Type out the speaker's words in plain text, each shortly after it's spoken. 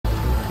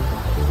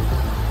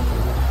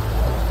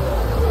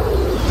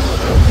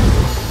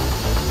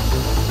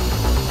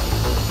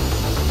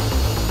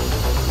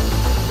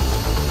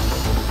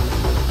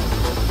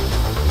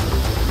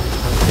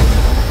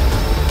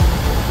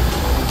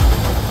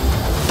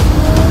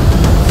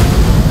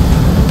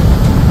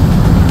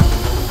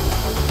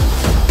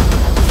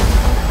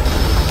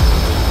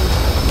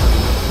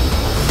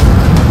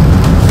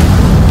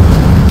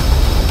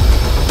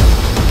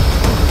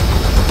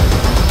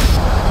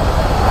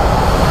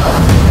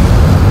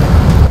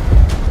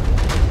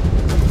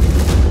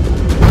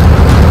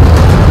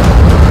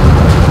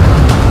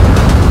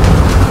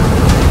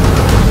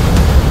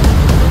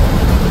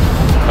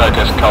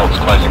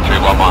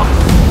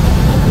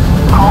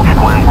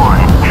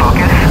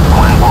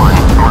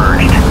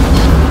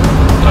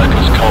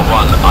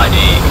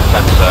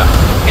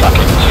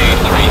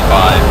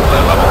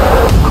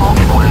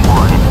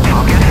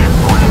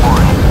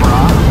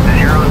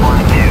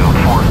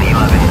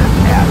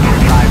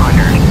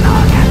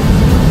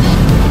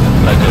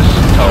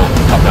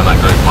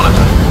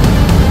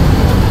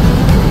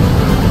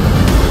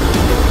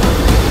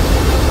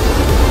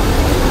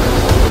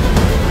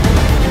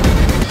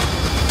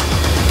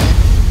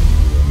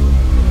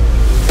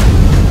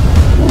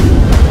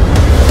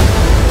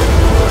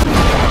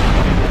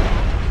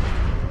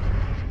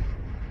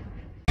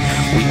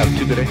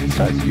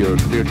sides, you're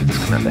clear to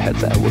disconnect the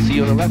headset. We'll see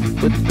you on the left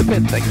with the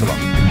pin. Thanks a lot.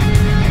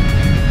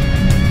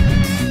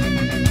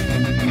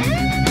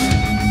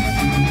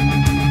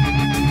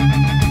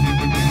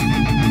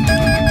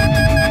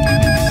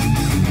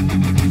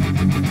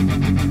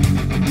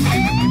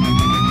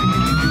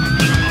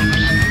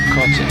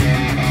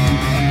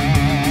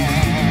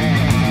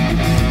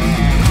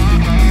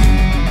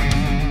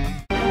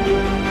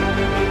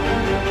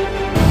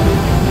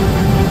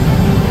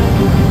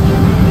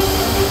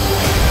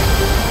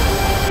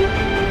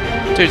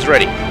 Two's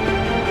ready.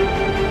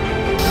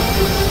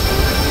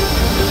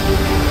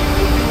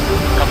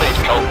 Company's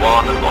Colt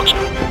 1 and launch.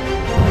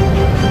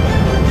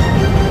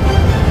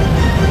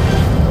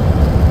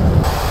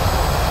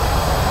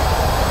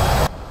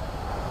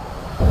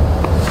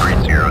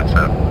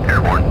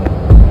 Airborne.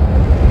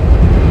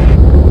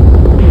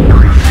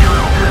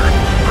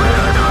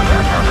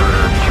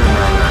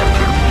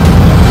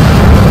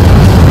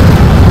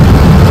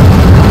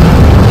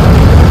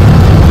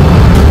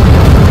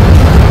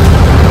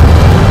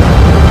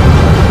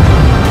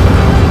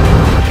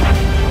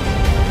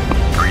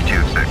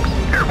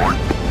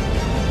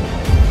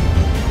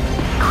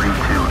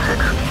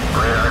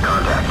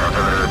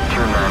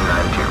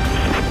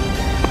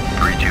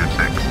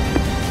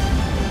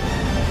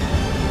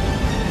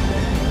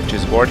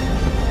 Board.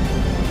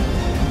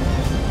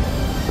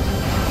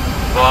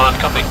 One,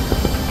 copy.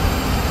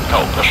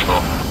 Colt, push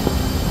 4.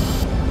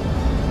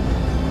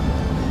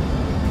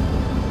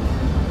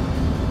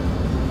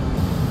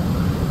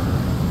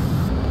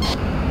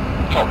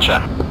 Colt,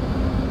 check.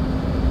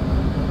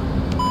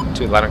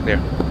 2 loud and clear.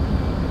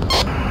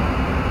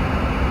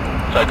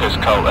 Focus,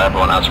 Colt,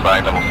 airborne as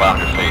flagged, level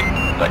 500 feet,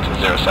 vector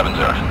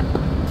 070.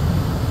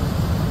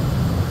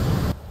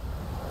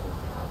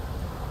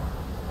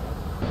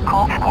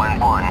 Colt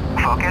 1-1,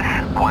 focus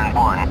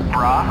 1-1,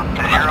 bra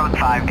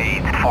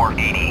 058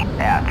 480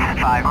 at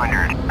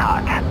 500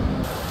 knots.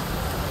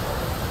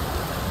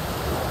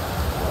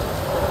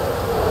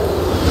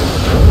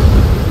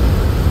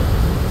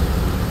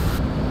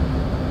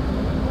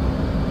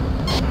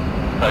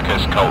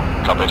 Focus, Colt,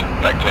 copied,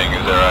 vectoring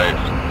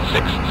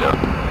 060.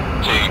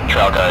 2,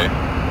 trail go,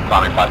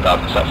 climbing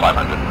 5000, set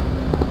 500.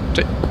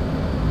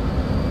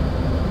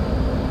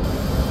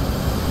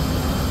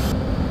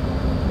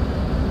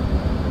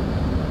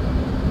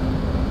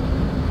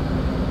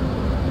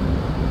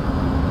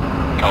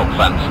 Colt,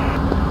 fence.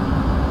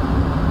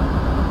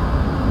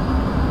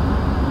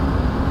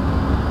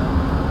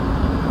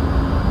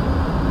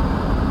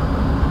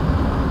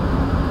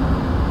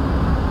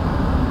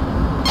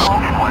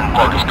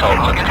 Focus, Colt,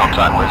 into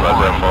contact with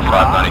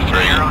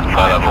 04593,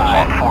 high level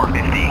hot.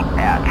 450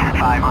 at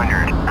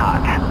 500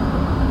 knots.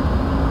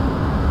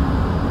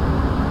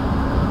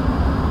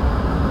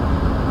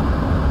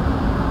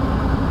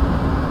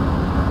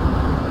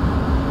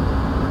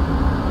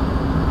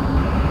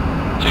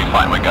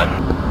 Fine, we go.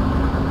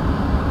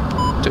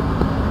 2.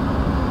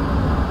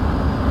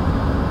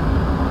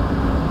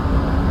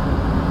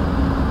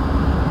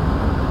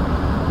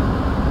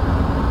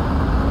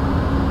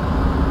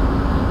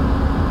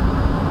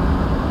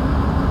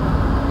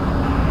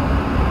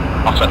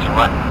 Offsetting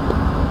right.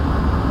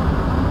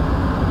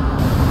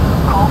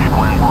 Colt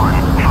 1-1,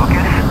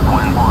 focus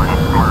 1-1,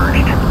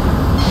 merged.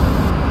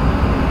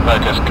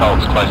 Focus,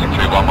 Colt's closing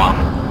through 1 mile.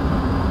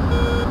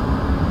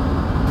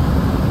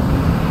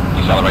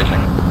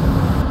 Decelerating.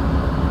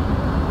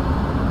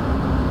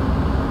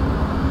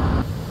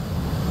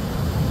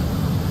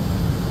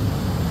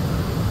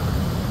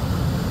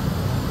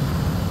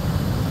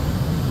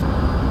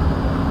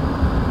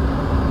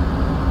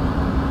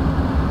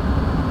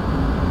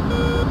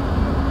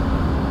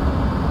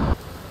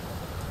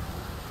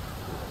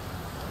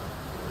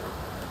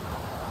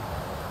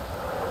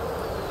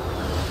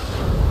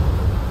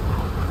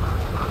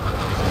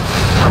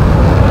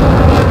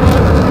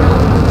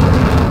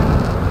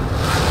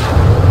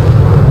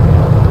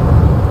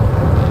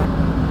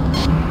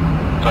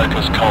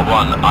 Focus, Colt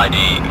 1, ID,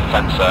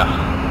 fencer,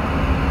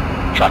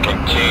 tracking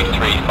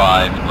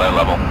 235, low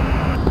level.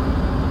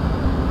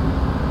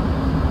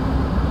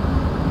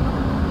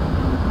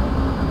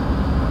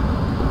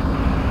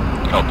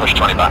 Colt, push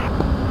 20 back.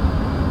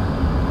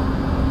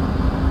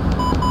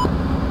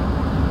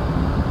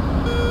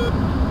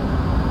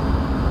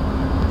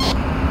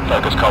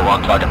 Focus, Colt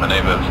 1, target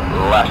maneuver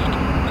left,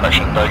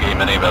 correction, bogey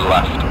maneuver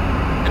left,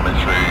 coming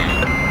through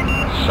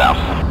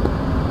south.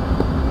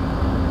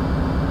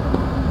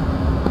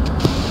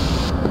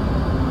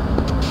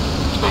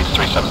 Speeds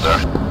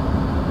 370.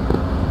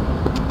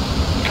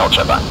 Colt,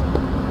 check back.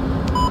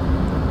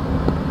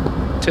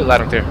 2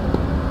 loud and clear.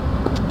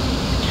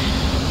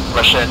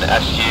 Russian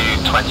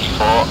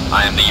Su-24,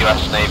 I am the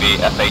US Navy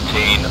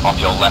F-18 off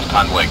your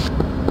left-hand wing.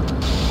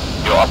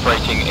 You're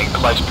operating in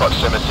close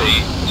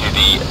proximity to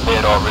the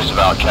Theodore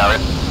Roosevelt carrier.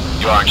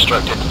 You are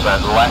instructed to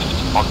turn left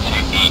onto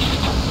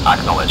east.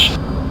 Acknowledge.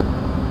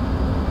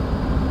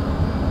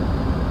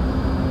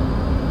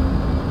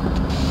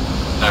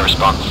 No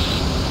response.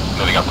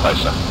 Moving up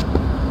closer.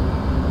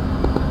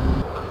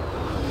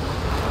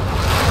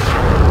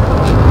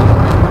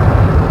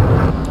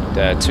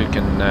 2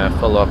 can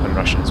follow up in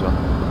Russian as well.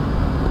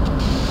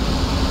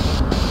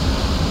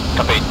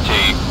 Copy, 2,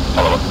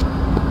 follow up.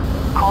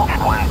 Colt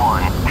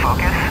 1-1,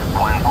 focus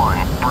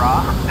 1-1,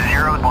 bra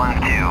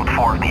 012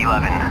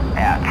 411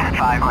 at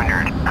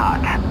 500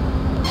 knots.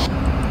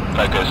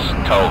 Focus,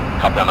 Colt,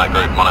 copy on that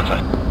group, monitor.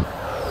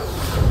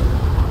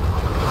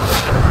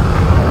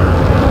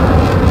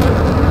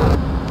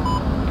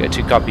 Okay,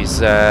 2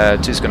 copies.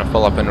 2's going to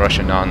follow up in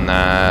Russian on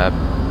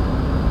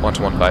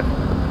 1215.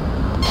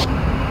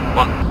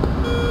 1.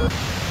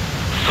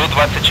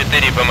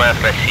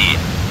 Су-24БМФ России.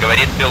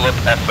 Говорит пилот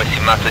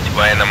F-18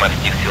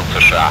 военно-морских сил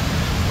США.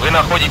 Вы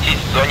находитесь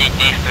в зоне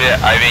действия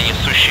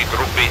авианесущей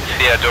группы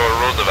Theodore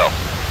Roosevelt.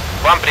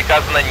 Вам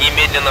приказано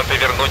немедленно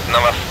повернуть на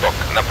восток,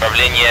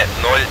 направление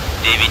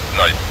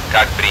 090.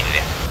 Как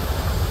приняли?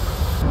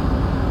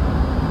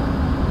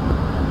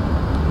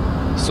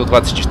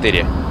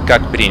 Су-24.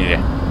 Как приняли?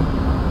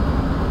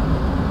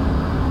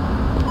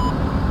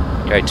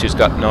 Okay, 2's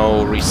got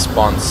no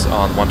response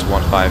on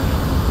 1215.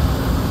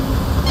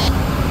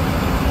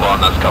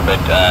 1, that's copied.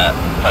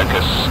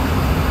 Focus,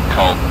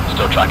 Colt,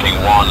 still tracking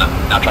 1,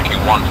 now tracking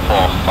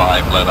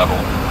 145, low level.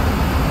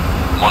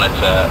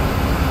 Monitor,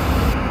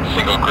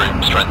 single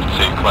group, strength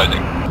 2,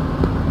 closing.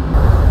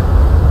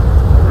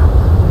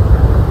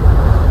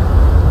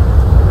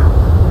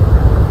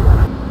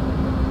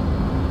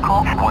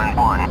 Colt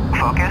 1-1,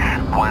 focus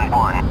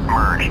 1-1,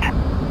 merged.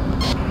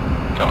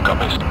 Colt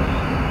copies.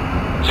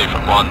 2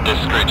 from 1, this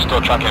group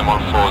still tracking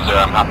 140,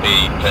 I'm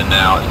happy for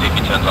now, let's see if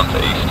he turns onto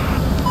east.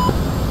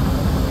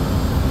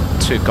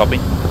 2 copy.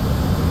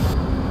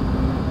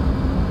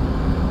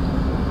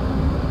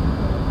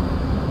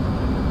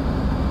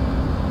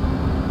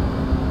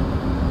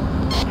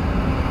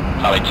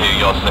 Tally 2,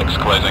 you're 6,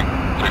 closing,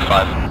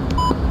 35.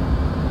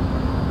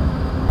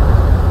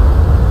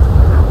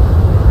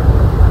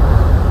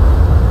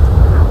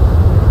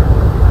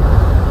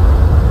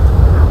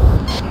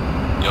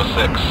 You're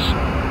 6,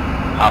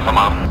 half a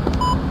mile.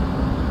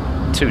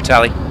 2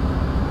 tally.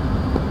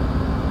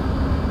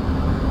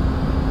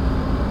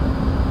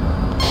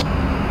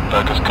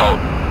 Focus, Colt.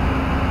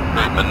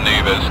 Route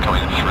maneuvers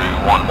coming through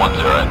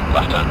 110,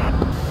 left turn.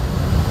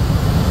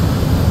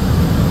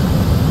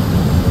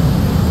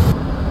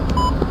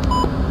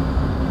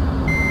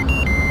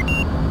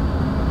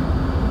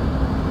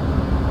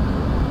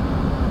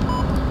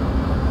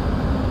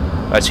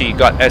 So you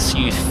got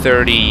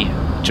SU-30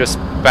 just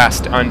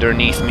past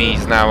underneath me.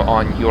 He's now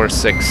on your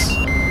 6.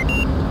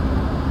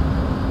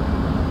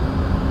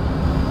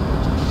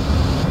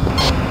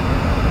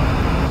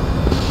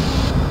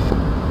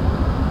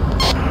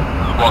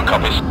 One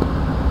copies.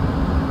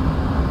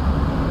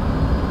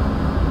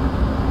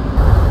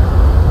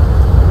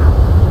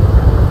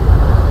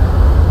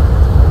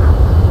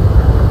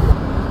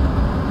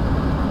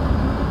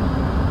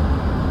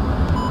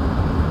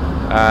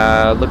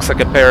 Looks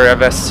like a pair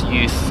of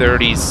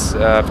SU-30s.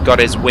 I've got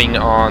his wing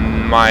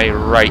on my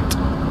right,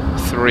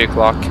 3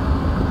 o'clock.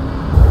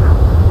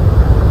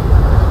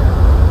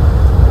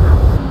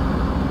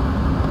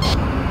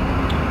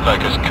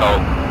 Focus,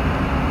 Colt.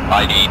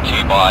 ID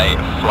 2 by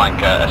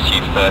flanker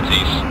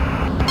SU-30s.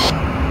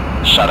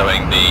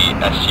 Shadowing the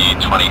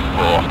SU-24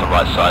 off the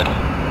right side.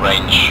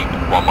 Range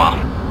 1 mile.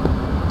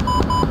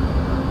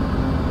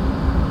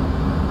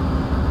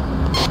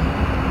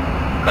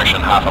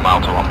 Correction, half a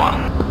mile to 1 mile.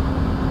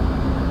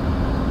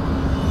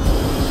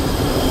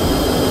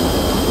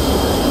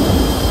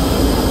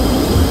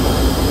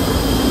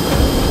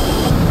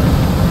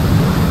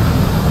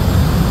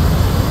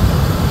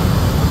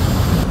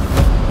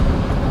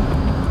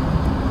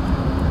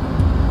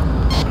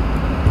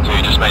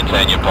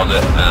 Maintain your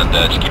posit and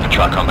just keep a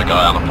track on the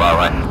guy on the far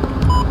right.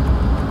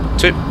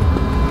 2.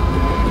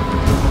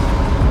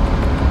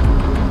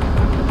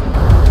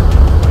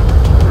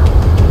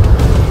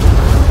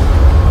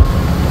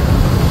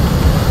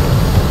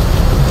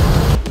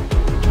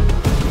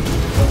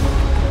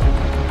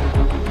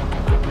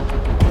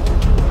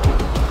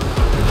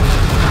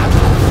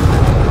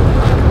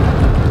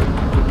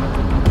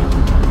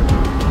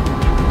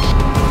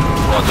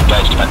 One's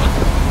engaged, defense.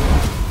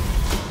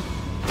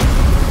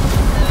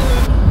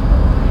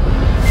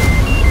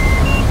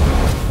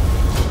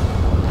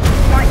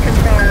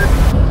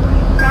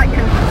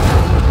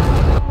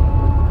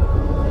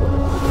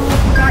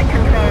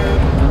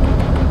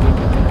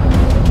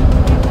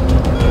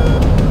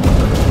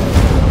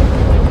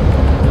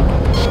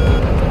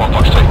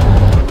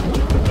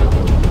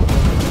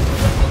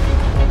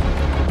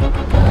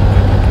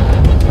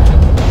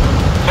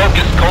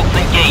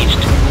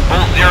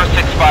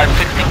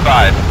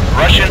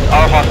 Russians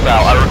are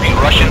hostile. I repeat,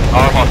 Russians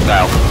are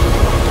hostile.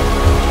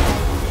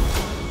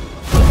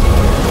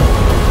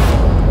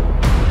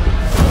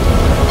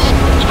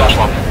 Splash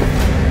 1.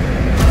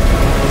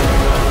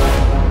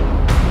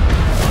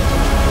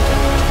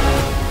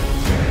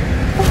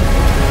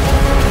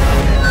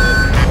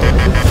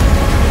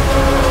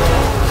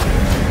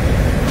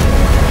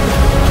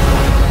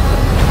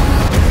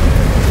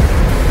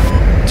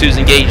 Two's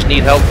engaged,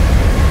 need help.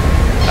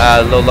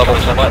 Low level.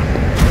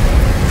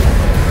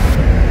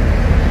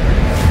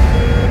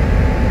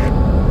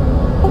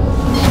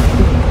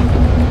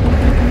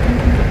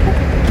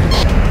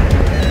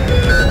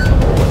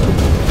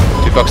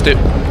 Fox 2.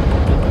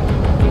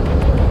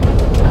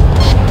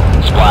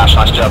 Splash,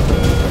 nice job.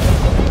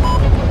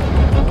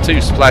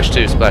 2, splash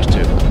 2, splash 2.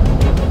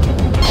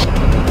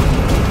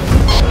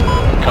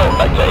 Colt,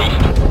 back to east.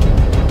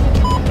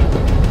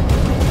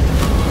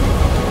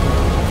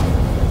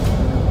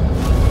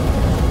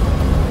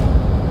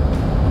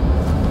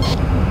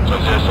 So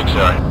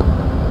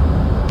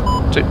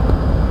 060. 2.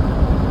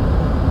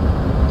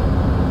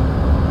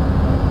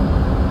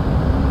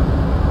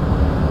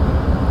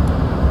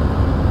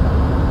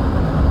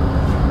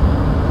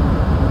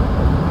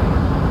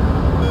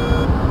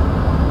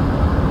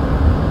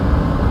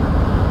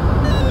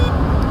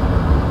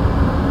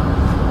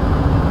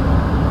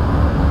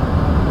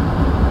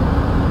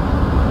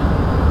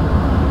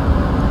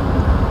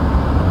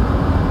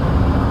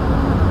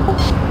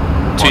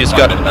 He's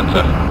got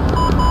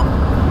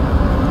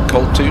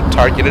Colt 2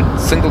 targeted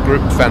single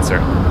group fencer.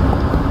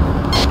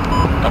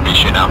 Copy,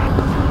 shoot now.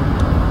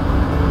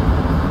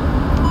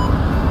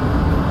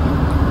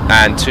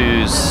 And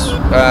 2's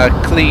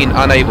clean,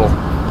 unable.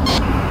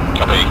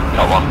 Copy,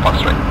 Colt 1,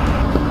 Fox 3.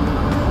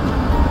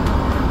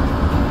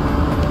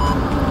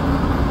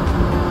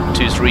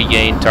 2's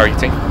regain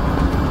targeting.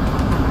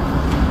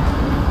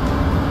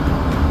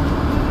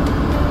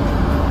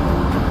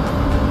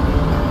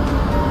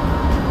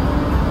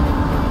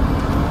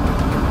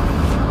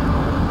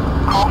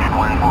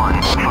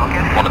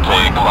 Wanted to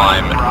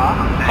climb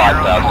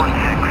 5,000.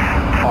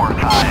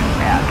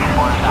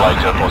 Flight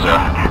 040.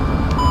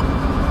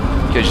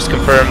 Okay, just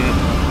confirm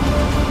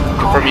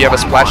you have a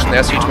splash in the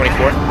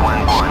SU-24.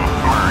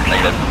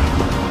 Negative.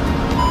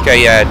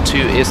 Okay, yeah, 2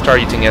 is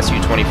targeting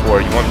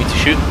SU-24. You want me to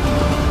shoot?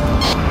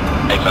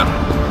 Affirm.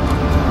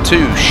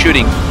 2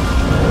 shooting.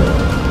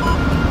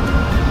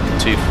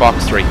 2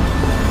 Fox 3.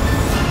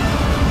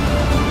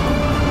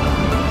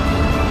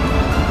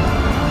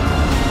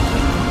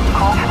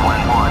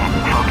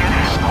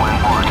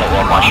 Colt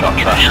 1, my shot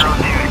trashed.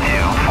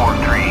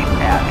 02243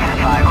 at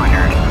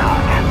 500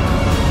 knots.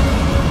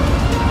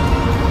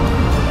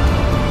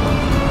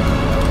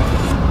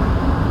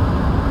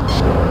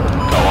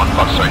 Colt 1,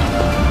 Fox 3.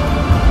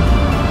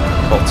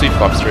 Colt 2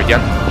 Fox 3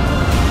 again.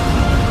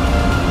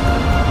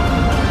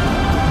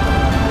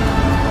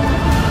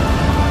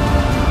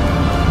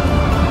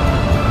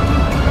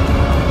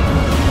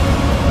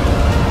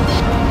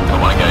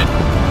 Colt 1 again.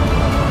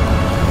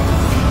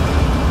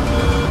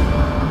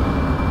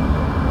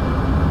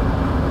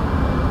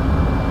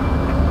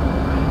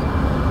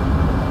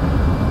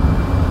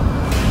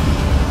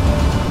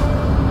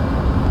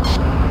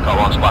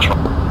 Splash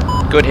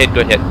 1. Good hit,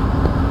 good hit.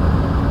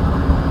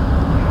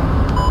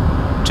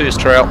 2 is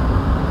trail.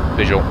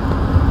 Visual.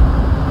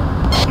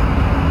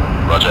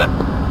 Roger.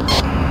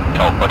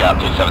 Colt, look out,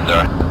 270.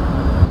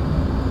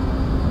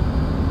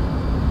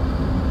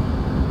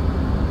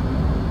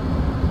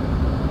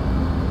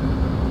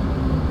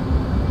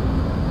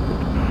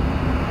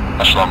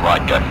 Echelon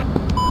right, go.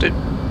 2.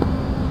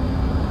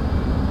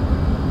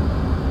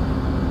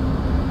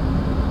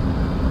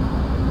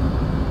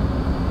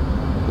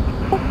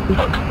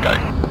 Hook, go.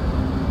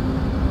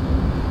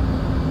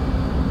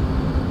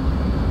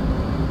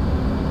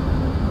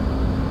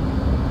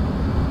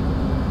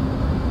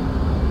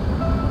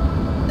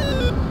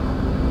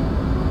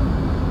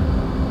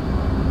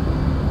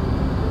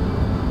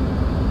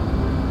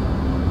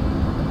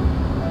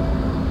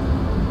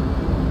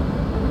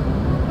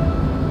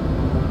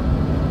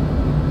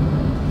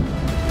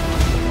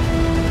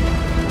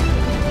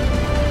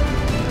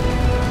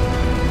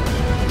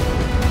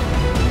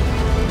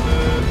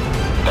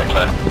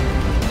 Declare.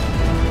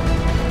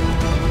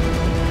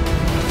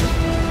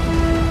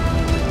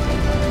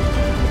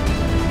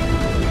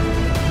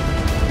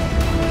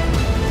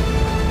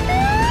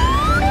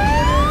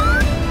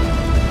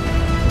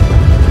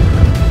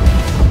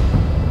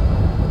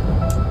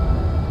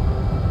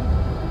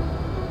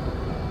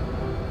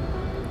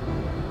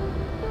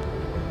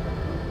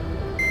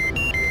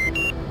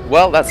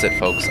 Well, that's it,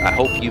 folks. I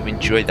hope you've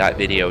enjoyed that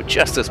video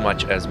just as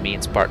much as me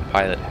and Spartan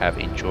Pilot have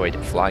enjoyed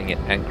flying it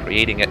and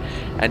creating it.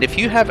 And if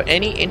you have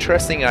any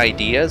interesting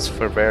ideas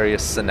for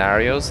various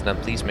scenarios, then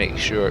please make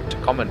sure to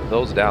comment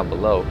those down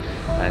below,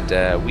 and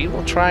we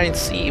will try and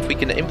see if we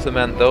can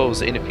implement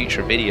those in a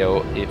future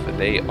video if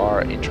they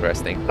are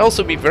interesting. It'll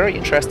also be very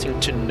interesting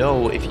to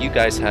know if you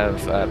guys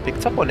have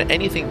picked up on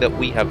anything that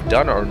we have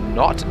done or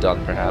not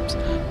done, perhaps,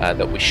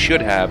 that we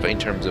should have in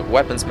terms of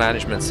weapons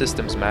management,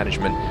 systems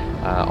management,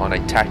 on a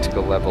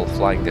tactical level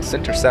flying this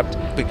Intercept,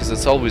 because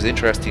it's always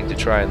interesting to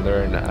try and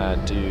learn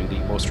and do the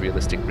most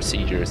realistic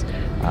procedures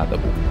that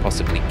we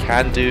possibly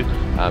can do.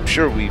 I'm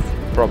sure we've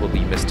probably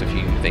missed a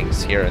few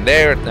things here and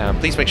there.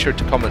 Please make sure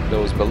to comment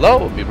those below.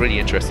 It'll be really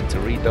interesting to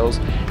read those.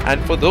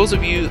 And for those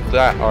of you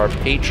that are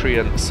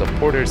Patreon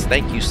supporters,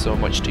 thank you so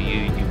much to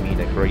you. You mean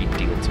a great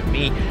deal to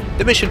me.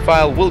 The mission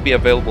file will be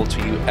available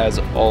to you as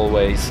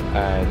always,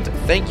 and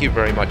thank you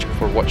very much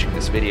for watching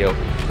this video.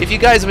 If you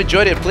guys have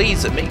enjoyed it,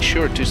 please make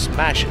sure to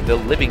smash the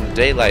living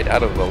daylight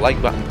out of the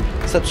like button,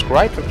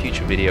 subscribe for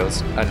future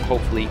videos, and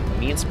hopefully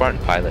me and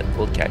Spartan Pilot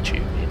will catch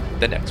you in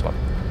the next one.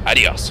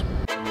 Adios!